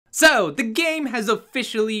So, the game has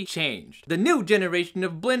officially changed. The new generation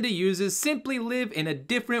of Blender users simply live in a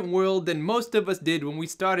different world than most of us did when we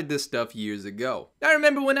started this stuff years ago. I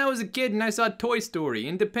remember when I was a kid and I saw Toy Story,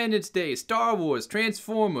 Independence Day, Star Wars,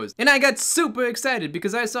 Transformers, and I got super excited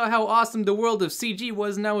because I saw how awesome the world of CG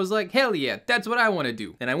was and I was like, hell yeah, that's what I want to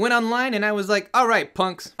do. And I went online and I was like, alright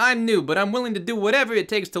punks, I'm new, but I'm willing to do whatever it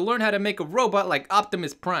takes to learn how to make a robot like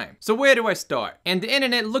Optimus Prime. So where do I start? And the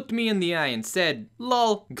internet looked me in the eye and said,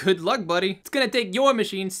 lol, good luck buddy. It's gonna take your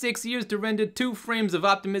machine 6 years to render 2 frames of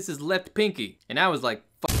Optimus's left pinky. And I was like,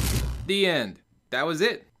 fuck, the end. That was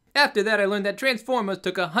it. After that, I learned that Transformers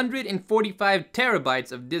took 145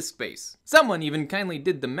 terabytes of disk space. Someone even kindly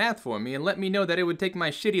did the math for me and let me know that it would take my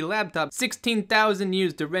shitty laptop 16,000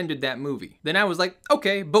 years to render that movie. Then I was like,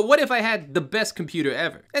 okay, but what if I had the best computer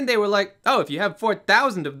ever? And they were like, oh, if you have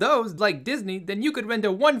 4,000 of those, like Disney, then you could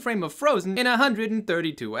render 1 frame of Frozen in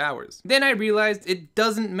 132 hours. Then I realized it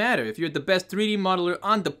doesn't matter if you're the best 3D modeler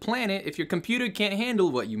on the planet if your computer can't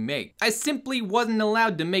handle what you make. I simply wasn't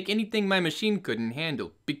allowed to make anything my machine couldn't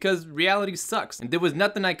handle, because reality sucks and there was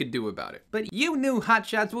nothing I could do about it. But you new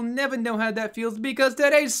hotshots will never know how that feels because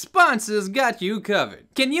today's sponsors got you covered.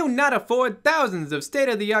 Can you not afford thousands of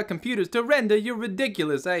state-of-the-art computers to render your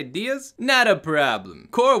ridiculous ideas? Not a problem.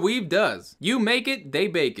 CoreWeave does. You make it, they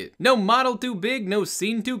bake it. No model too big, no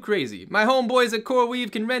scene too crazy. My homeboys at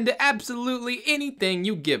CoreWeave can render absolutely anything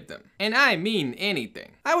you give them. And I mean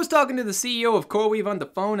anything. I was talking to the CEO of CoreWeave on the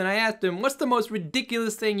phone and I asked him, what's the most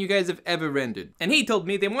ridiculous thing you guys have ever rendered? And he told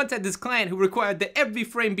me they once had this client who required that every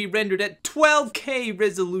frame be rendered at 12K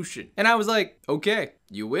resolution. And I was like, okay,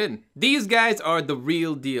 you win. These guys are the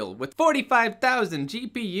real deal. With 45,000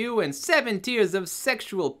 GPU and 7 tiers of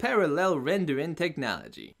sexual parallel rendering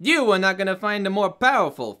technology. You are not gonna find a more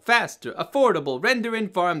powerful, faster, affordable rendering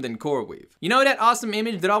farm than CoreWeave. You know that awesome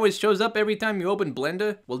image that always shows up every time you open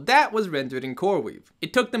Blender? Well, that was rendered in CoreWeave.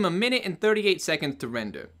 It took them 1 minute and 38 seconds to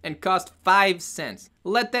render and cost 5 cents.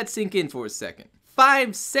 Let that sink in for a second.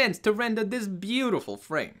 5 cents to render this beautiful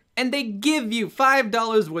frame. And they give you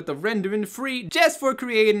 $5 worth of rendering free just for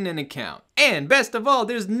creating an account. And best of all,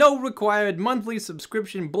 there's no required monthly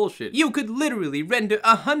subscription bullshit. You could literally render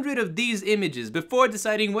 100 of these images before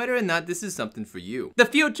deciding whether or not this is something for you. The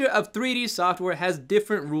future of 3D software has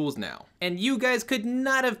different rules now. And you guys could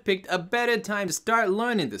not have picked a better time to start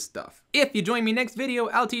learning this stuff. If you join me next video,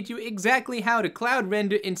 I'll teach you exactly how to cloud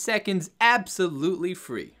render in seconds absolutely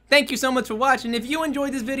free. Thank you so much for watching. If you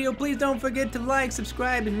enjoyed this video, please don't forget to like,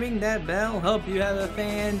 subscribe, and ring that bell. Hope you have a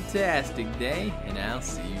fantastic day, and I'll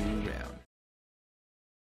see you